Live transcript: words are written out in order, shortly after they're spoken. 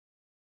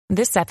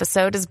This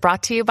episode is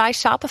brought to you by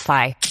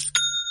Shopify.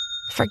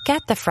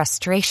 Forget the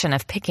frustration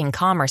of picking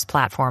commerce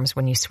platforms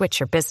when you switch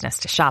your business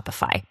to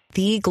Shopify,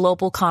 the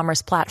global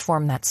commerce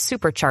platform that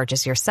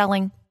supercharges your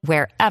selling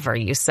wherever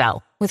you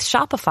sell. With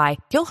Shopify,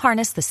 you'll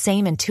harness the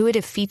same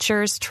intuitive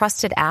features,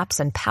 trusted apps,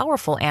 and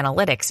powerful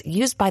analytics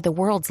used by the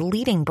world's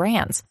leading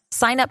brands.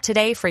 Sign up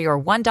today for your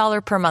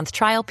 $1 per month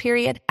trial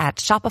period at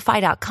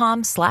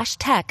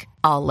shopify.com/tech,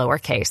 all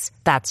lowercase.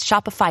 That's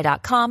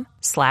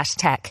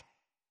shopify.com/tech.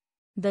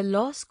 The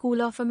Law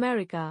School of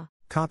America.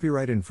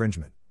 Copyright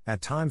infringement, at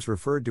times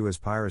referred to as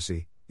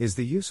piracy, is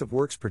the use of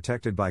works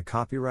protected by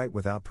copyright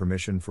without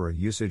permission for a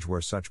usage where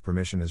such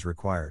permission is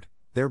required,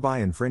 thereby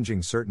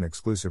infringing certain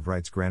exclusive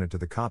rights granted to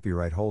the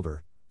copyright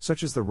holder,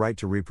 such as the right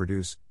to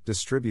reproduce,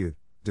 distribute,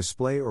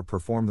 display or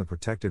perform the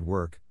protected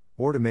work,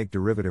 or to make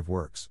derivative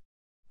works.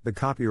 The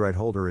copyright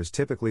holder is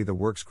typically the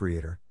work's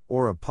creator,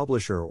 or a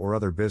publisher or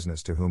other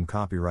business to whom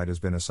copyright has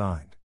been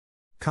assigned.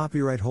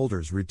 Copyright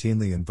holders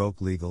routinely invoke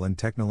legal and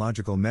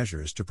technological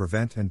measures to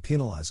prevent and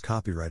penalize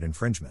copyright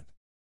infringement.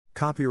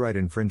 Copyright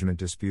infringement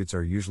disputes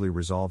are usually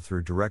resolved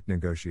through direct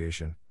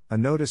negotiation, a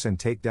notice and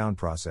takedown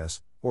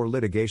process, or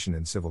litigation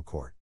in civil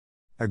court.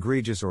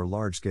 Egregious or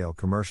large-scale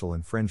commercial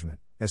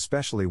infringement,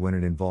 especially when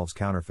it involves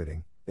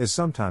counterfeiting, is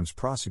sometimes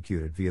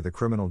prosecuted via the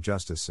criminal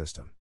justice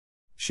system.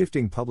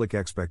 Shifting public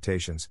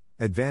expectations,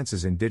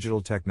 advances in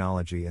digital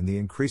technology and the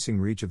increasing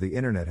reach of the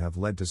Internet have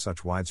led to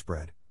such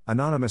widespread,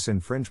 anonymous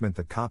infringement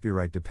that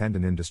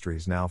copyright-dependent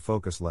industries now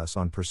focus less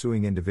on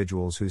pursuing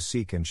individuals who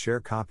seek and share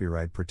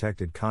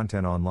copyright-protected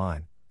content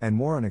online, and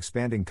more on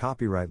expanding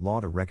copyright law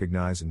to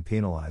recognize and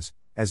penalize,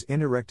 as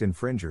indirect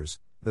infringers,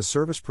 the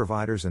service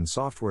providers and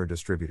software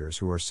distributors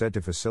who are said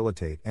to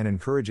facilitate and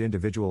encourage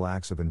individual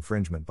acts of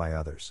infringement by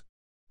others.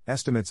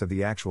 Estimates of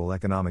the actual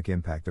economic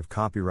impact of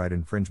copyright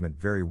infringement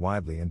vary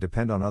widely and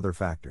depend on other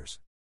factors.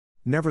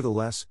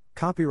 Nevertheless,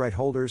 copyright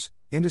holders,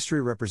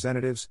 industry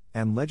representatives,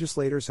 and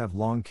legislators have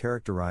long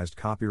characterized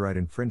copyright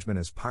infringement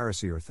as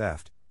piracy or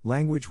theft,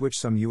 language which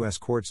some U.S.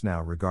 courts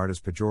now regard as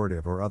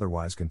pejorative or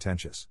otherwise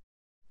contentious.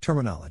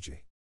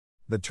 Terminology.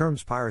 The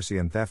terms piracy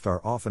and theft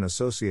are often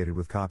associated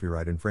with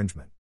copyright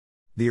infringement.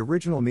 The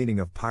original meaning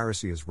of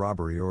piracy is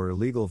robbery or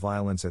illegal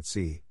violence at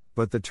sea,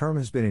 but the term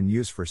has been in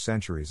use for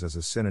centuries as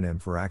a synonym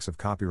for acts of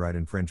copyright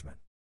infringement.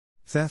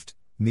 Theft,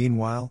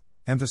 meanwhile,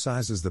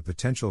 emphasizes the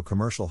potential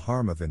commercial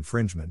harm of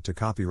infringement to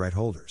copyright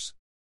holders.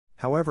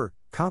 However,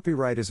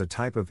 copyright is a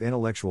type of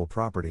intellectual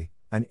property,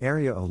 an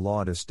area of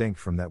law distinct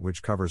from that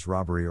which covers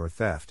robbery or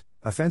theft,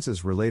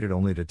 offenses related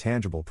only to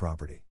tangible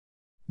property.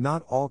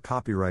 Not all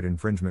copyright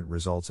infringement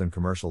results in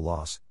commercial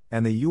loss,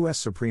 and the U.S.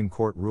 Supreme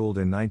Court ruled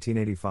in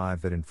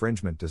 1985 that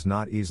infringement does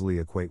not easily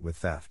equate with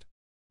theft.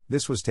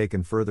 This was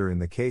taken further in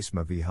the case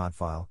Ma v.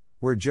 Hotfile,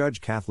 where Judge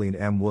Kathleen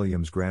M.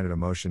 Williams granted a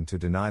motion to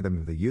deny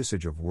them the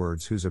usage of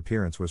words whose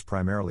appearance was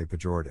primarily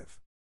pejorative.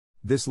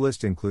 This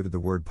list included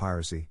the word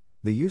piracy,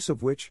 the use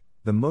of which,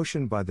 the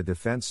motion by the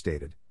defense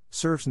stated,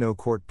 serves no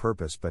court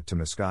purpose but to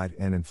misguide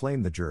and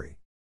inflame the jury.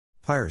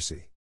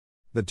 Piracy.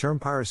 The term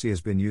piracy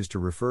has been used to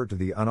refer to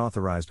the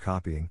unauthorized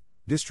copying,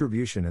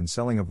 distribution and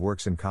selling of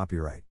works in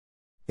copyright.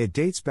 It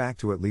dates back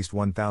to at least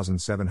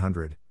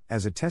 1700,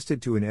 as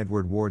attested to in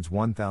Edward Ward's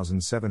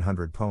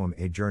 1700 poem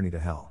A Journey to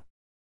Hell.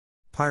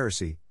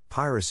 Piracy,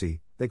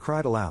 piracy, they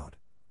cried aloud.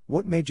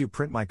 What made you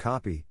print my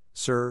copy,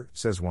 sir,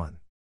 says one.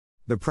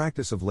 The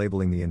practice of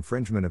labeling the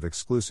infringement of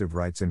exclusive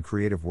rights in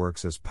creative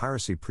works as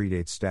piracy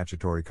predates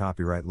statutory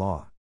copyright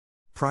law.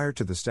 Prior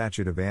to the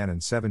Statute of Anne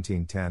in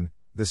 1710,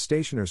 the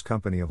Stationers'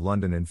 Company of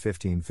London in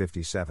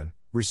 1557,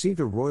 received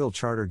a royal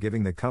charter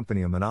giving the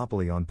company a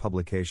monopoly on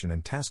publication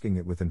and tasking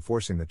it with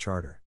enforcing the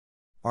charter.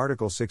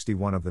 Article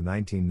 61 of the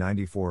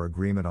 1994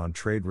 Agreement on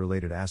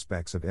Trade-Related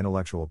Aspects of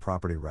Intellectual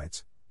Property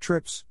Rights,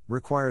 TRIPS,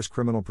 requires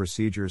criminal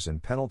procedures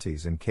and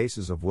penalties in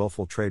cases of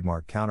willful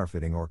trademark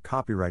counterfeiting or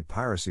copyright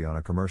piracy on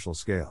a commercial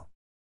scale.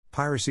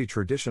 Piracy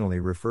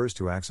traditionally refers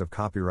to acts of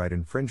copyright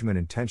infringement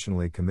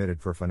intentionally committed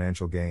for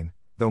financial gain,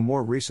 though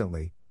more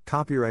recently,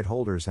 copyright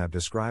holders have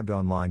described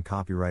online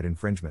copyright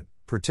infringement,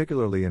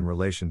 particularly in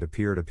relation to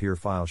peer-to-peer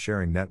file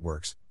sharing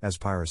networks, as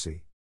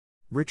piracy.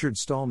 Richard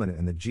Stallman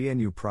and the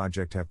GNU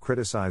Project have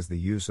criticized the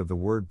use of the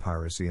word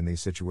piracy in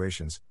these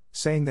situations,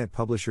 saying that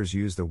publishers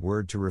use the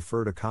word to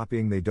refer to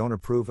copying they don't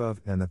approve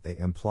of and that they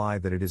imply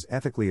that it is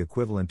ethically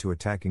equivalent to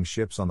attacking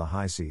ships on the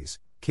high seas,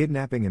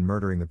 kidnapping and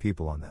murdering the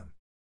people on them.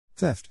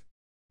 Theft.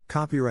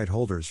 Copyright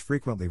holders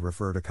frequently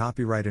refer to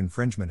copyright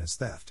infringement as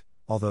theft,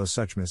 although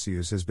such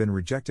misuse has been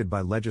rejected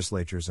by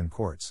legislatures and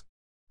courts.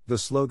 The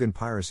slogan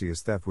 "piracy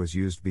is theft" was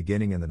used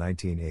beginning in the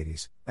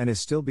 1980s, and is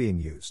still being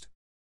used.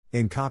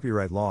 In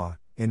copyright law,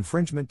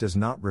 infringement does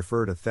not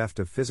refer to theft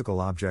of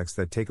physical objects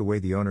that take away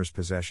the owner's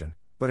possession,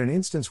 but an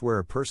instance where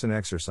a person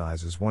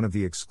exercises one of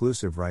the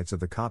exclusive rights of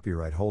the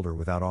copyright holder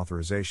without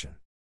authorization.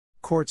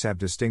 Courts have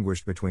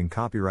distinguished between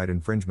copyright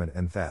infringement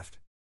and theft.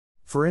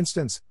 For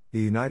instance, the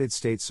United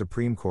States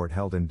Supreme Court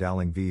held in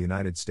Dowling v.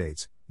 United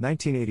States,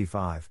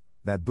 1985,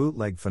 that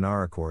bootleg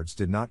phonorecords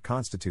did not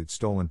constitute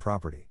stolen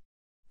property.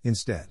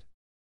 Instead,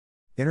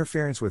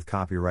 Interference with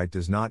copyright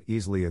does not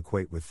easily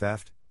equate with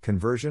theft,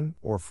 conversion,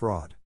 or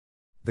fraud.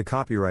 The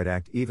Copyright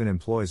Act even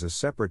employs a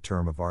separate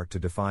term of art to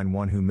define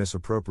one who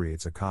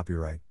misappropriates a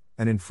copyright,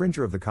 an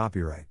infringer of the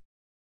copyright.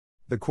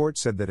 The court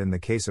said that in the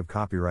case of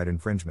copyright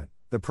infringement,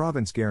 the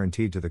province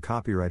guaranteed to the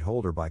copyright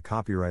holder by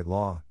copyright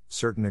law,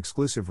 certain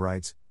exclusive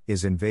rights,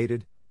 is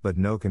invaded, but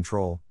no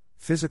control,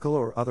 physical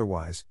or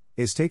otherwise,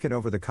 is taken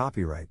over the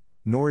copyright,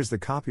 nor is the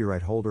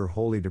copyright holder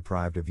wholly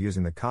deprived of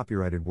using the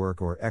copyrighted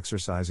work or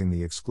exercising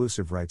the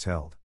exclusive rights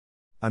held.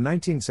 A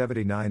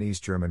 1979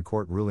 East German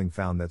court ruling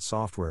found that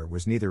software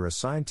was neither a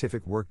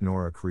scientific work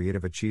nor a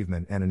creative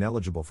achievement and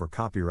ineligible for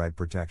copyright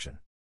protection.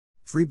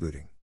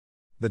 Freebooting.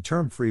 The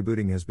term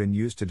freebooting has been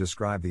used to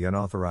describe the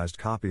unauthorized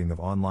copying of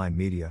online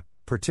media,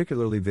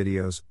 particularly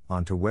videos,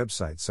 onto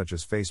websites such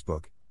as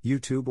Facebook,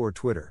 YouTube, or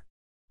Twitter.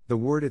 The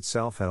word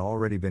itself had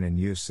already been in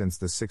use since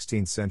the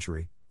 16th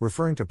century,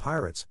 referring to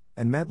pirates,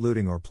 and meant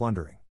looting or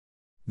plundering.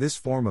 This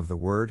form of the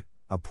word,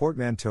 a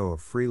portmanteau of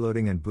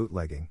freeloading and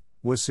bootlegging,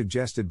 was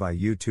suggested by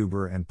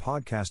YouTuber and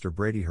podcaster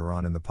Brady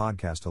Haran in the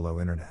podcast Hello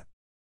Internet.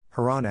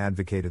 Haran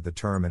advocated the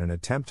term in an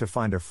attempt to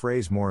find a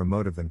phrase more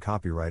emotive than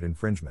copyright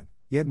infringement,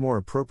 yet more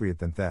appropriate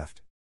than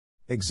theft.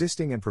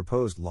 Existing and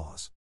proposed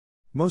laws.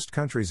 Most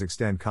countries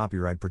extend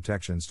copyright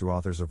protections to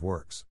authors of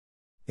works.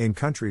 In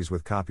countries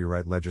with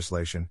copyright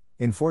legislation,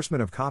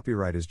 enforcement of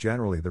copyright is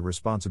generally the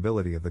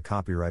responsibility of the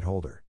copyright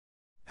holder.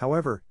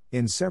 However,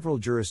 in several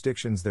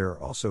jurisdictions there are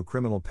also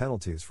criminal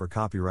penalties for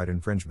copyright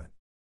infringement.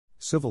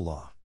 Civil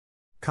law.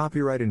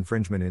 Copyright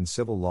infringement in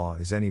civil law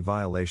is any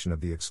violation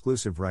of the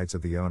exclusive rights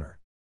of the owner.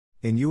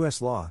 In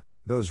U.S. law,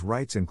 those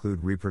rights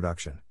include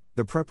reproduction,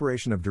 the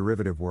preparation of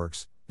derivative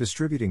works,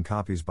 distributing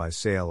copies by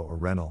sale or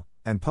rental,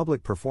 and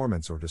public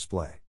performance or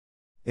display.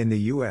 In the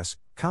U.S.,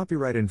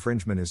 copyright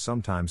infringement is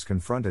sometimes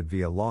confronted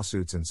via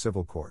lawsuits in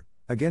civil court,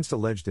 against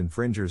alleged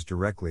infringers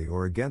directly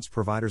or against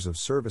providers of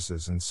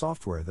services and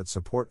software that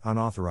support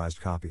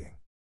unauthorized copying.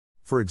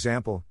 For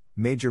example,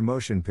 Major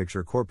Motion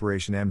Picture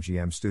Corporation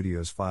MGM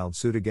Studios filed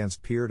suit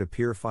against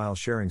peer-to-peer file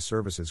sharing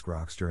services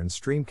Grokster and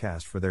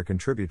Streamcast for their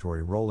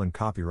contributory role in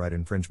copyright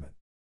infringement.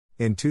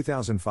 In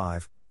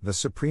 2005, the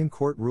Supreme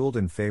Court ruled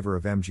in favor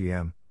of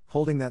MGM,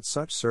 holding that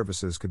such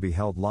services could be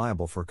held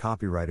liable for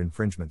copyright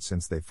infringement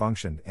since they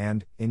functioned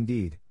and,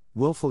 indeed,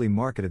 willfully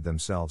marketed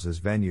themselves as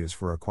venues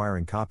for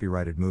acquiring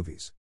copyrighted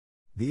movies.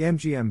 The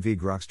MGM v.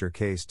 Grokster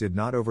case did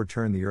not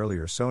overturn the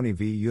earlier Sony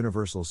v.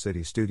 Universal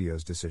City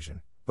Studios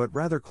decision, but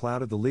rather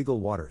clouded the legal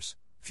waters.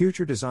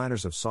 Future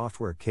designers of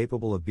software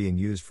capable of being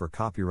used for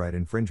copyright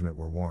infringement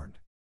were warned.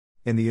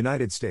 In the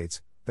United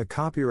States, the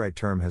copyright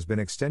term has been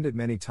extended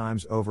many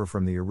times over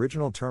from the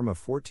original term of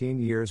 14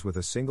 years with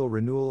a single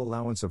renewal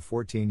allowance of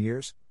 14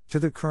 years, to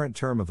the current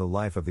term of the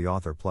life of the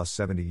author plus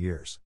 70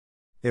 years.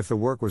 If the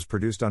work was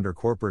produced under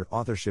corporate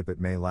authorship,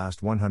 it may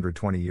last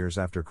 120 years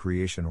after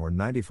creation or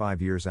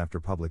 95 years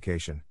after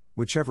publication,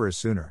 whichever is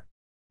sooner.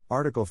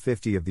 Article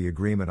 50 of the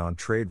Agreement on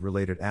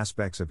Trade-Related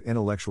Aspects of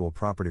Intellectual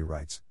Property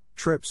Rights,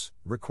 TRIPS,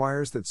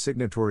 requires that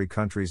signatory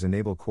countries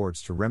enable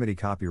courts to remedy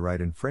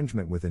copyright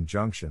infringement with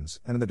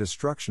injunctions and the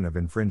destruction of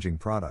infringing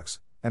products,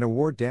 and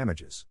award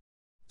damages.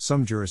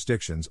 Some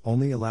jurisdictions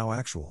only allow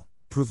actual,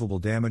 provable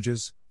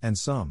damages, and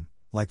some,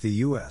 like the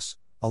U.S.,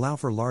 allow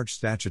for large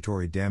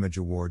statutory damage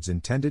awards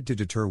intended to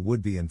deter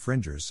would-be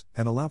infringers,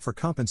 and allow for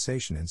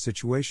compensation in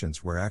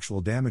situations where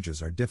actual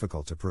damages are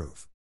difficult to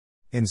prove.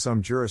 In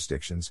some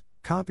jurisdictions,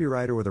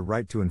 copyright or the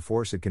right to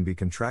enforce it can be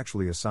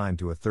contractually assigned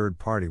to a third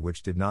party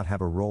which did not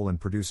have a role in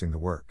producing the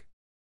work.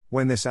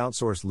 When this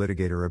outsourced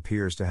litigator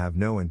appears to have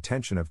no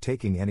intention of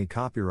taking any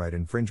copyright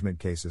infringement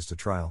cases to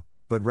trial,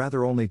 but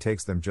rather only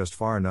takes them just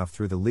far enough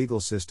through the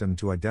legal system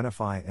to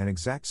identify and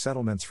exact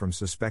settlements from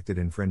suspected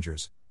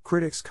infringers,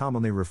 critics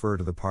commonly refer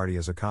to the party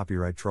as a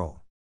copyright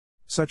troll.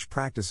 Such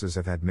practices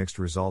have had mixed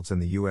results in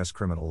the U.S.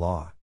 criminal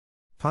law.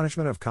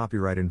 Punishment of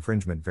copyright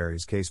infringement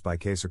varies case by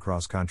case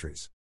across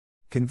countries.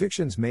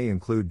 Convictions may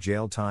include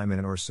jail time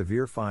and/or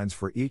severe fines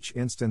for each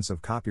instance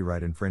of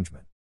copyright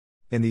infringement.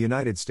 In the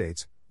United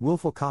States,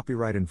 willful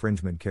copyright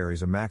infringement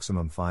carries a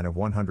maximum fine of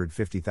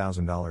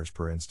 $150,000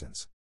 per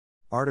instance.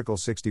 Article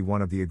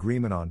 61 of the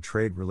Agreement on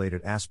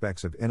Trade-Related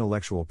Aspects of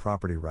Intellectual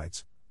Property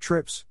Rights,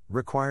 TRIPS,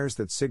 requires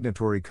that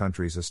signatory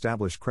countries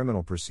establish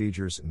criminal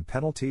procedures and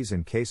penalties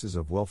in cases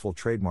of willful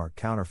trademark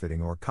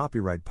counterfeiting or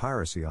copyright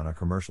piracy on a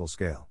commercial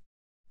scale.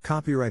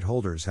 Copyright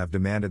holders have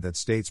demanded that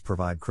states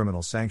provide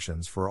criminal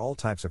sanctions for all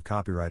types of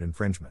copyright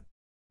infringement.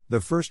 The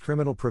first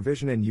criminal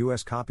provision in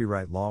U.S.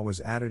 copyright law was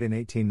added in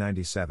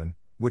 1897,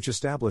 which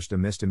established a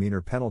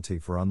misdemeanor penalty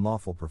for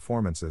unlawful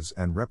performances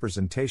and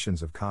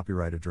representations of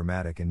copyrighted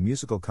dramatic and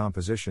musical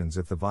compositions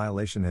if the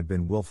violation had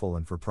been willful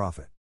and for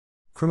profit.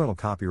 Criminal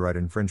copyright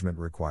infringement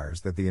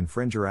requires that the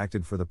infringer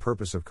acted for the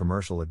purpose of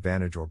commercial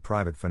advantage or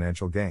private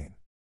financial gain.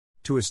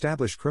 To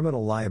establish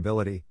criminal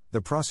liability,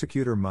 the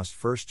prosecutor must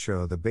first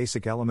show the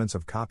basic elements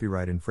of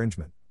copyright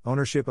infringement,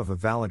 ownership of a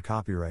valid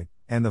copyright,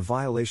 and the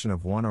violation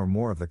of one or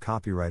more of the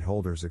copyright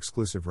holder's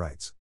exclusive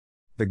rights.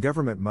 The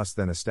government must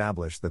then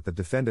establish that the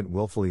defendant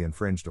willfully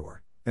infringed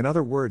or, In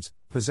other words,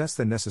 possess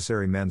the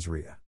necessary mens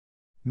rea.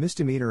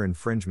 Misdemeanor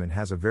infringement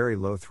has a very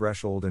low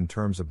threshold in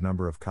terms of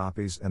number of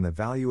copies and the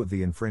value of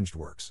the infringed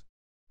works.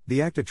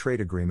 The ACTA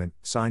trade agreement,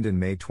 signed in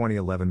May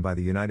 2011 by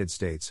the United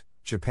States,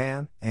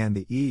 Japan, and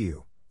the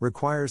EU,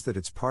 requires that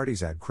its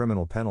parties add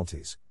criminal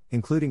penalties,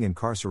 including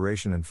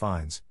incarceration and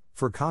fines,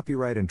 for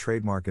copyright and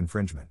trademark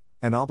infringement,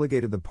 and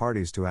obligated the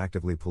parties to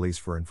actively police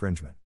for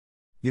infringement.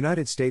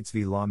 United States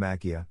v. La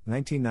Macchia,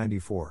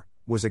 1994,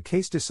 was a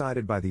case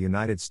decided by the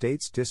United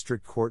States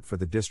District Court for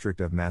the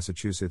District of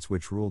Massachusetts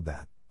which ruled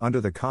that,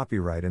 under the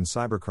copyright and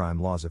cybercrime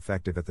laws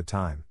effective at the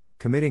time,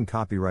 committing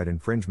copyright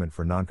infringement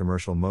for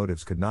non-commercial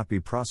motives could not be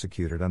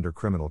prosecuted under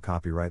criminal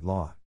copyright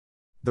law.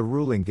 The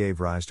ruling gave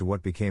rise to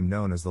what became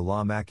known as the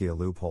La Macchia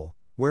loophole,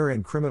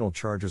 wherein criminal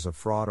charges of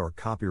fraud or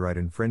copyright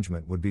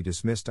infringement would be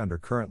dismissed under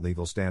current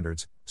legal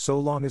standards, so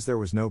long as there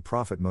was no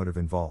profit motive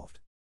involved.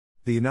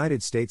 The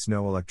United States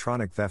No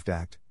Electronic Theft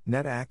Act,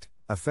 NET Act,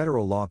 a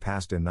federal law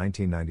passed in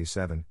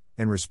 1997,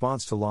 in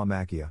response to La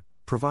Macchia,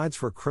 provides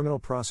for criminal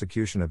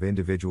prosecution of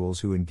individuals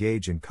who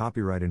engage in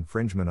copyright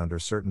infringement under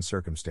certain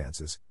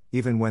circumstances,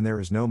 even when there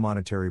is no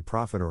monetary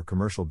profit or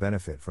commercial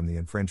benefit from the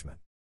infringement.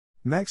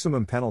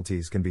 Maximum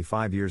penalties can be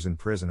 5 years in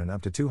prison and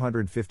up to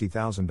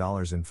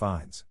 $250,000 in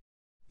fines.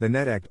 The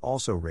NET Act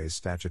also raised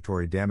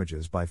statutory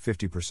damages by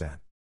 50%.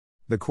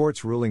 The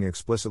court's ruling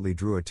explicitly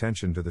drew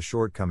attention to the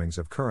shortcomings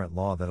of current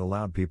law that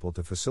allowed people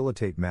to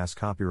facilitate mass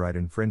copyright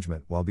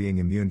infringement while being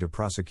immune to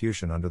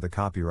prosecution under the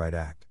Copyright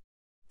Act.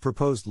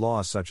 Proposed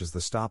laws such as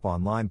the Stop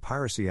Online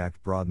Piracy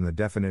Act broaden the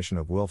definition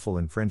of willful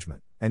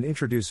infringement, and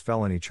introduce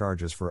felony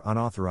charges for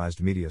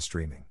unauthorized media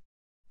streaming.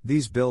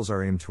 These bills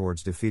are aimed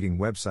towards defeating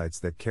websites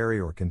that carry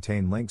or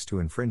contain links to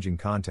infringing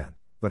content,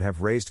 but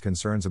have raised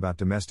concerns about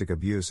domestic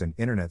abuse and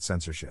internet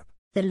censorship.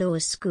 The Law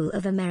School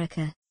of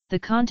America. The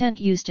content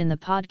used in the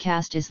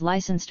podcast is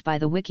licensed by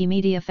the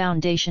Wikimedia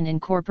Foundation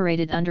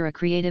Incorporated under a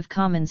Creative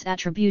Commons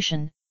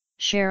Attribution,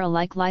 Share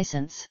Alike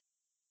license.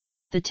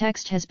 The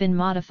text has been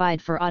modified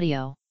for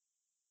audio.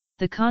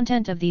 The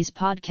content of these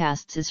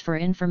podcasts is for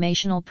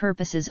informational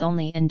purposes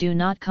only and do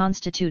not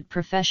constitute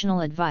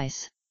professional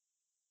advice.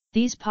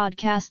 These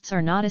podcasts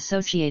are not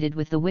associated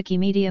with the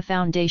Wikimedia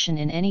Foundation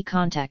in any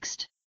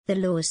context. The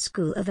Law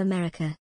School of America.